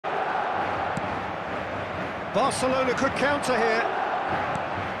Barcelona could counter here.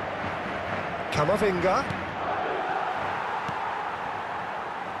 Camavinga.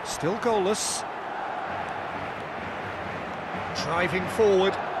 Still goalless. Driving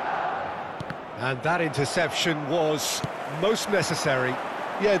forward. And that interception was most necessary.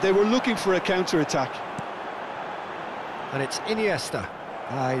 Yeah, they were looking for a counter-attack. And it's Iniesta.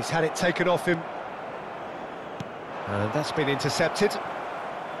 He's had it taken off him. And that's been intercepted.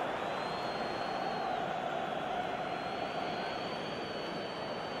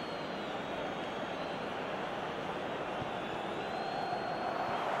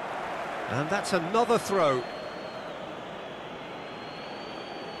 And that's another throw.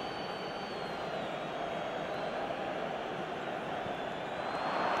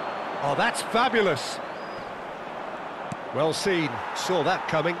 Oh, that's fabulous. Well seen, saw that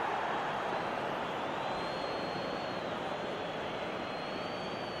coming.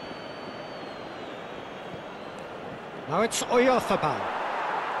 Now it's eFootball.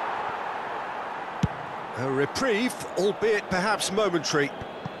 A reprieve, albeit perhaps momentary.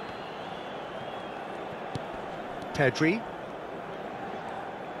 Pedri.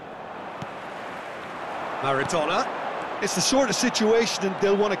 Maradona. It's the sort of situation that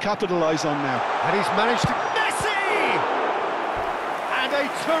they'll want to capitalise on now. And he's managed to... Messi! And a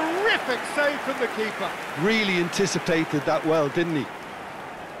terrific save from the keeper. Really anticipated that well, didn't he?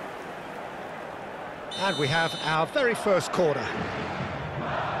 And we have our very first corner.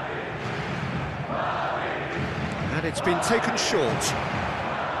 And it's been taken short.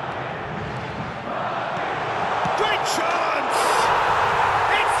 Great chance!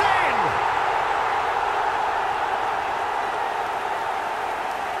 It's in!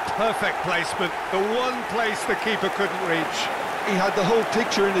 Perfect placement, the one place the keeper couldn't reach. He had the whole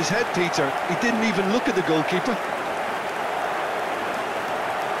picture in his head, Peter. He didn't even look at the goalkeeper.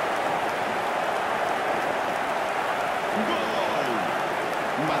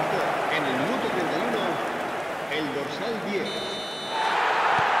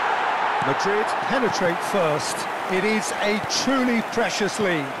 Madrid penetrate first. It is a truly precious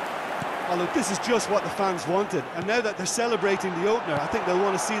lead. Oh, look, this is just what the fans wanted. And now that they're celebrating the opener, I think they'll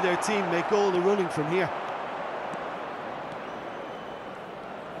want to see their team make all the running from here.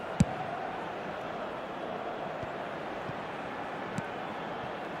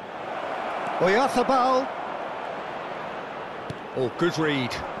 eFootball. Oh, good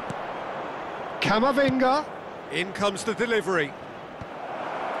read. Camavinga. In comes the delivery.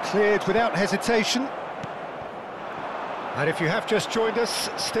 Cleared without hesitation. And if you have just joined us,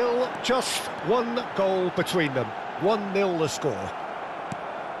 still just one goal between them. 1-0 the score.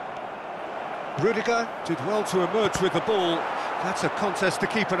 Rudiger did well to emerge with the ball. That's a contest to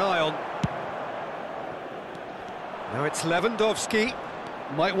keep an eye on. Now it's Lewandowski.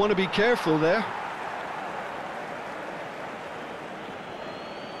 Might want to be careful there.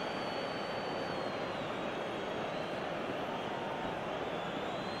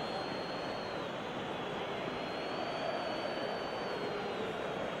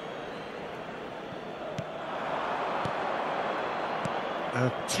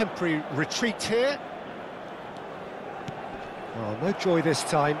 A temporary retreat here. Oh, no joy this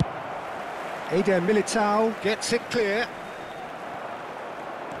time. Eder Militao gets it clear.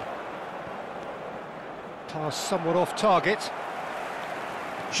 Pass somewhat off target.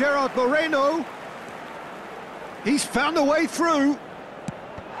 Gerard Moreno. He's found a way through.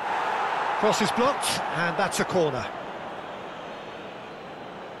 Cross is blocked, and that's a corner.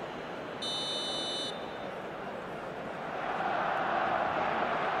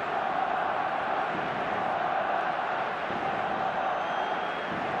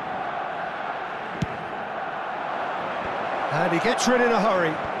 And he gets rid in a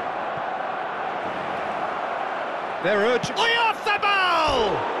hurry. They're urgent.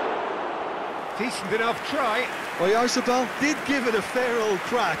 eFootball! Decent enough try. Oyarzabal did give it a fair old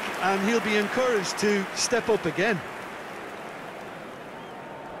crack, and he'll be encouraged to step up again.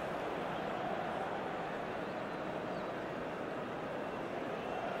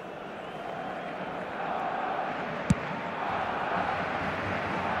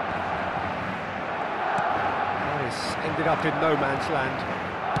 Ended up in no man's land.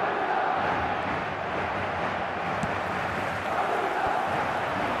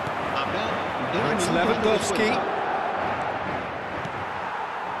 It's Lewandowski.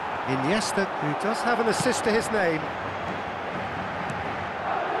 Iniesta, who does have an assist to his name.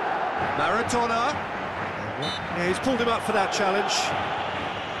 Maradona. Yeah, he's pulled him up for that challenge.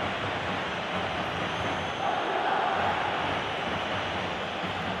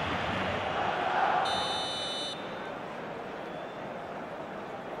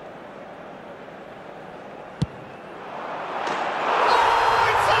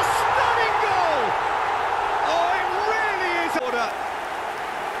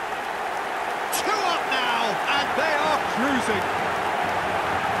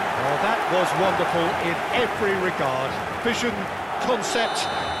 was wonderful in every regard. Vision, concept,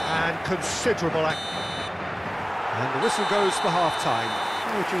 and considerable act. And the whistle goes for half-time.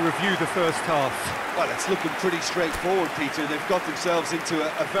 How would you review the first half? Well, it's looking pretty straightforward, Peter. They've got themselves into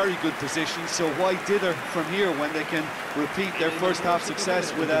a very good position, so why dither from here when they can repeat their first half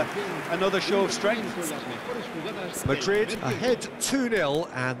success with another show of strength? Madrid ahead 2-0,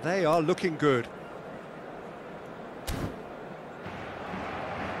 and they are looking good.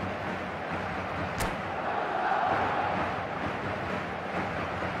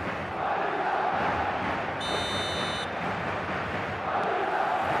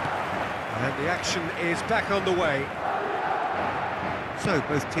 And the action is back on the way. So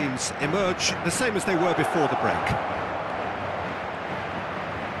both teams emerge the same as they were before the break.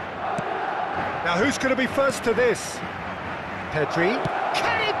 Now who's going to be first to this? Pedri.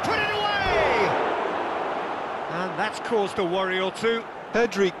 Can he put it away? And that's caused a worry or two.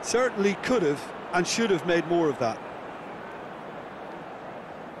 Pedri certainly could have and should have made more of that.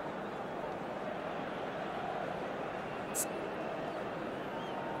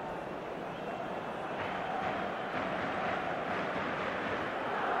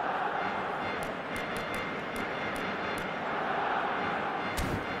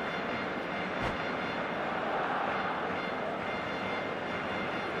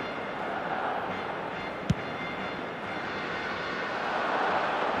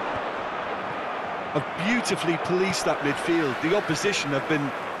 Have beautifully policed that midfield. The opposition have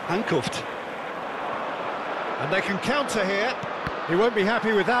been handcuffed. And they can counter here. He won't be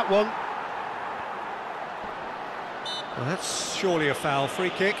happy with that one. Well, that's surely a foul. Free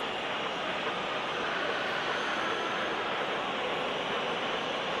kick.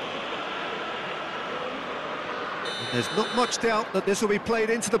 And there's not much doubt that this will be played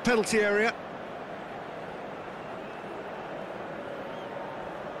into the penalty area.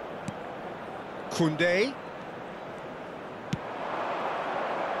 Koundé.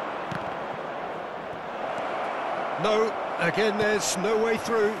 No, again there's no way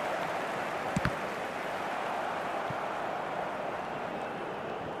through.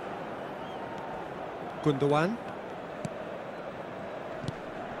 Gundogan.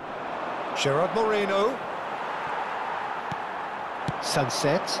 Gerard Moreno.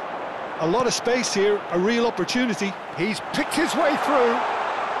 Sunset. A lot of space here, a real opportunity. He's picked his way through.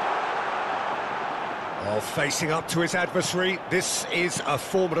 Oh, facing up to his adversary, this is a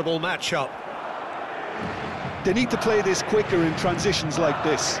formidable matchup. They need to play this quicker in transitions like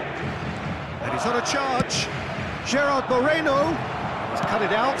this. And he's on a charge. Gerard Moreno. He's cut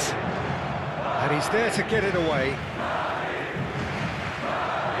it out. And he's there to get it away.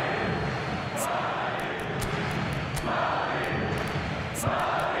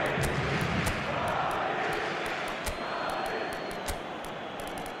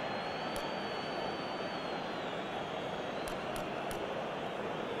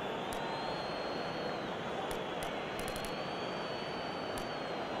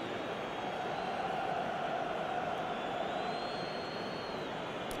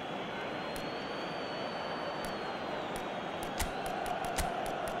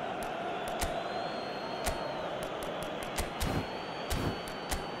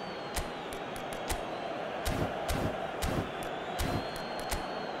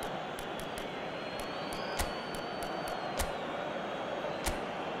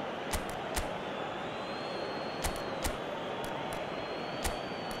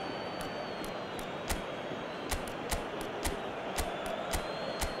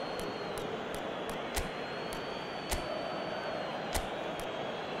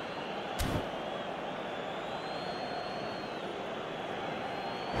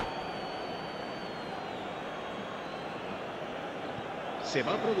 Se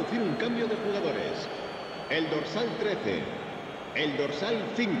va a producir un cambio de jugadores. El dorsal 13, el dorsal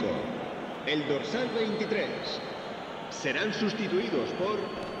 5, el dorsal 23 serán sustituidos por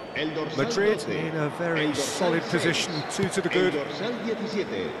el dorsal Madrid 12, in a very solid 6, position, 2 to the good. El dorsal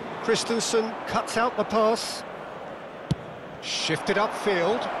 17. Christensen cuts out the pass. Shifted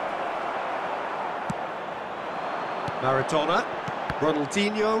upfield. Maradona.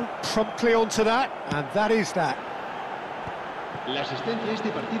 Ronaldinho promptly onto that, and that is that. La asistencia a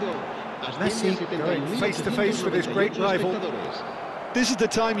este partido Messi going face to face with his great rival. This is the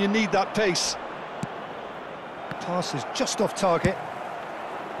time you need that pace. Pass is just off target.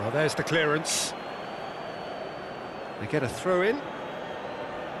 Well, there's the clearance. They get a throw in.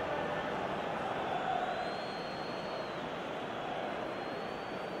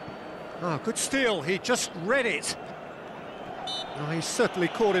 Ah, good steal. He just read it. Oh, he's certainly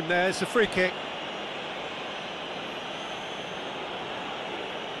caught him there. It's a free kick.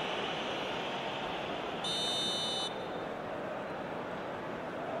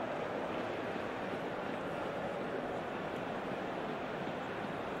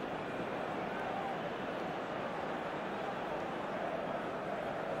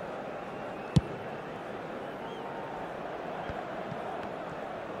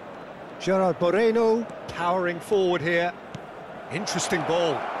 Gerard Moreno powering forward here. Interesting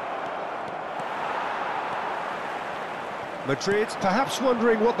ball. Madrid perhaps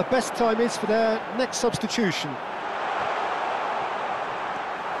wondering what the best time is for their next substitution.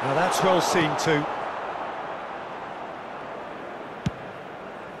 Now that's well seen too.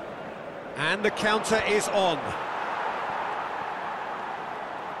 And the counter is on.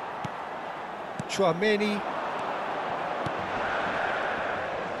 Chouameni.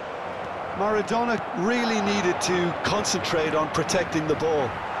 Maradona really needed to concentrate on protecting the ball.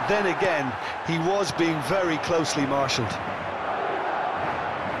 Then again, he was being very closely marshalled.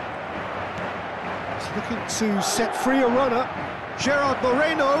 He's looking to set free a runner. Gerard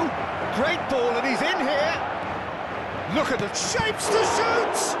Moreno, great ball, and he's in here. Look at the shapes to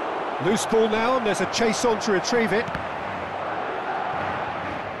shoot! Loose ball now, and there's a chase on to retrieve it.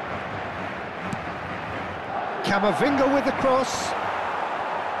 Camavinga with the cross.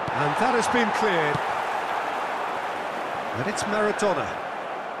 And that has been cleared. And it's Maradona.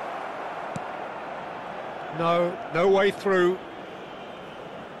 No way through.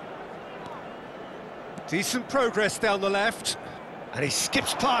 Decent progress down the left. And he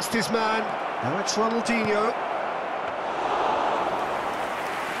skips past his man. Now it's Ronaldinho.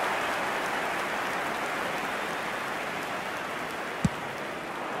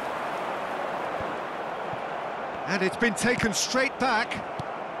 And it's been taken straight back.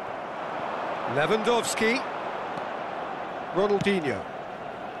 Lewandowski. Ronaldinho.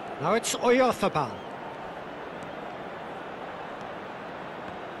 Now it's Oyarzabal.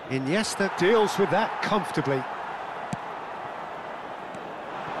 Iniesta deals with that comfortably.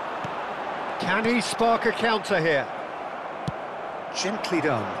 Can he spark a counter here? Gently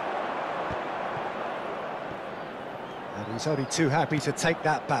done. And he's only too happy to take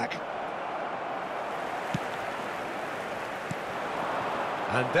that back.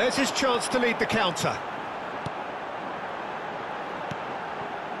 And there's his chance to lead the counter.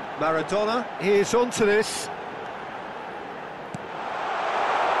 Maradona is onto this.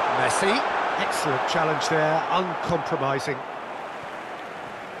 Messi, excellent challenge there, uncompromising.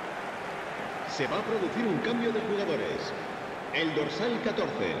 Se va a producir un cambio de jugadores. El dorsal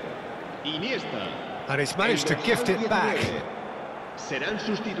 14, Iniesta. And he's managed to gift it back. Serán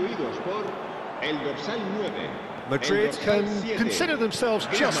sustituidos por el dorsal 9. Madrid can consider themselves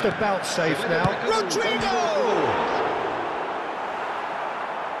just about safe now. Rodrigo!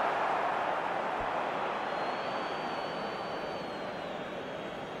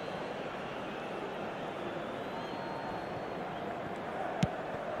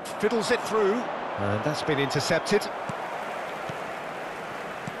 Fiddles it through, and that's been intercepted.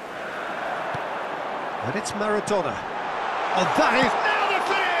 And it's Maradona. Oh, that is now the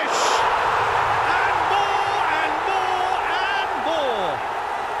finish! And more, and more, and more!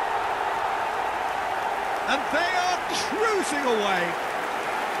 And they are cruising away.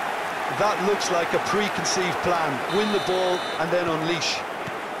 That looks like a preconceived plan. Win the ball and then unleash.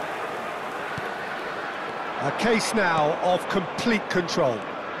 A case now of complete control.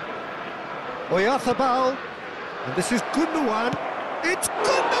 Oyarzabal, and this is Gundogan. It's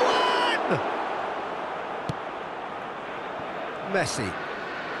Gundogan! Messi.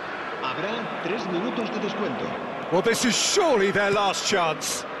 Habrá 3 minutos de descuento. Well, this is surely their last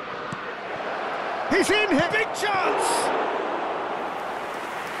chance. He's in here, big chance!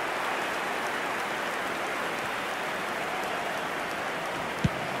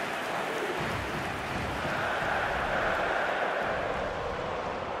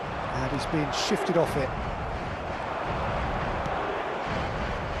 And he's being shifted off it.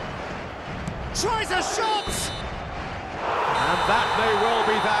 Tries a shot! And that may well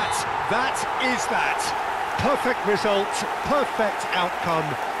be that. That is that. Perfect result, perfect outcome,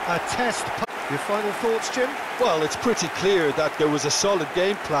 a test. Your final thoughts, Jim? Well, it's pretty clear that there was a solid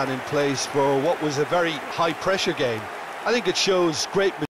game plan in place for what was a very high-pressure game. I think it shows great